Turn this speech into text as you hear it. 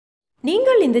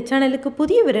நீங்கள் இந்த சேனலுக்கு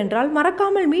புதியவர் என்றால்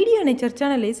மறக்காமல் மீடியா நேச்சர்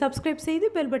சேனலை சப்ஸ்கிரைப் செய்து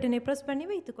பெல் பட்டனை பிரஸ் பண்ணி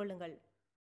வைத்துக் கொள்ளுங்கள்.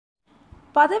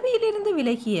 பதவியிலிருந்து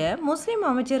விலகிய முஸ்லிம்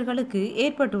அமைச்சர்களுக்கு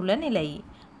ஏற்பட்டுள்ள நிலை.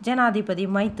 ஜனாதிபதி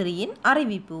மைத்திரியின்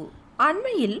அறிவிப்பு.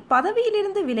 அண்மையில்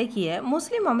பதவியிலிருந்து விலகிய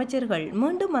முஸ்லிம் அமைச்சர்கள்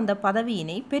மீண்டும் அந்த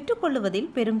பதவியினை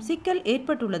பெற்றுக்கொள்வதில் பெரும் சிக்கல்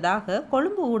ஏற்பட்டுள்ளதாக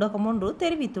கொழும்பு ஊடகம் ஒன்று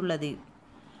தெரிவித்துள்ளது.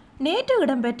 நேற்று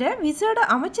இடம்பெற்ற விசேட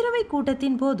அமைச்சரவை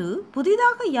கூட்டத்தின் போது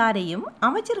புதிதாக யாரையும்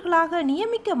அமைச்சர்களாக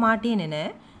நியமிக்க மாட்டேன் என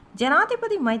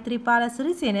ஜனாதிபதி மைத்ரிபால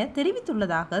சிறிசேன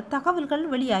தெரிவித்துள்ளதாக தகவல்கள்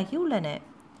வெளியாகியுள்ளன.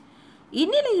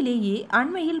 இந்நிலையிலேயே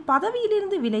அண்மையில்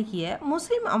பதவியிலிருந்து விலகிய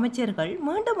முஸ்லிம் அமைச்சர்கள்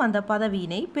மீண்டும் அந்த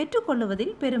பதவியினை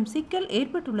பெற்றுக்கொள்வதில் பெரும் சிக்கல்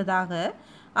ஏற்பட்டுள்ளதாக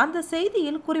அந்த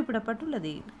செய்தியில்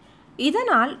குறிப்பிடப்பட்டுள்ளது.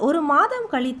 இதனால் ஒரு மாதம்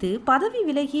கழித்து பதவி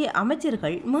விலகிய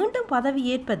அமைச்சர்கள் மீண்டும்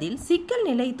பதவியேற்பதில் சிக்கல்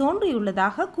நிலை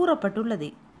தோன்றியுள்ளதாக கூறப்பட்டுள்ளது.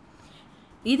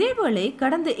 இதேவேளை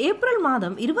கடந்த ஏப்ரல்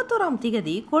மாதம் 21ஆம்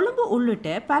திகதி கொழும்பு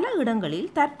உள்ளிட்ட பல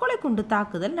இடங்களில் தற்கொலை குண்டு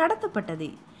தாக்குதல் நடத்தப்பட்டது.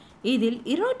 இதில்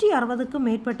 260க்கும்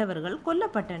மேற்பட்டவர்கள்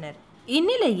கொல்லப்பட்டனர்.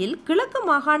 இந்நிலையில் கிழக்கு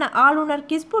மாகாண ஆளுநர்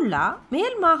கிஸ்புல்லா,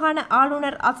 மேல் மாகாண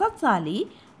ஆளுநர் அசத் சாலி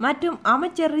மற்றும்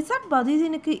அமைச்சர் ரிசாட்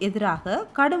பதீனுக்கு எதிராக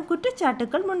கடும்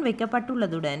குற்றச்சாட்டுகள்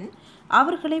முன்வைக்கப்பட்டுள்ளதுடன்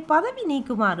அவர்களை பதவி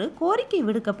நீக்குமாறு கோரிக்கை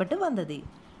விடுக்கப்பட்டு வந்தது.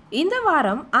 இந்த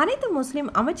வாரம் அனைத்து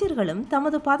முஸ்லிம் அமைச்சர்களும்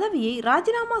தமது பதவியை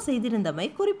ராஜினாமா செய்திருந்தமை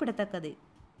குறிப்பிடத்தக்கது.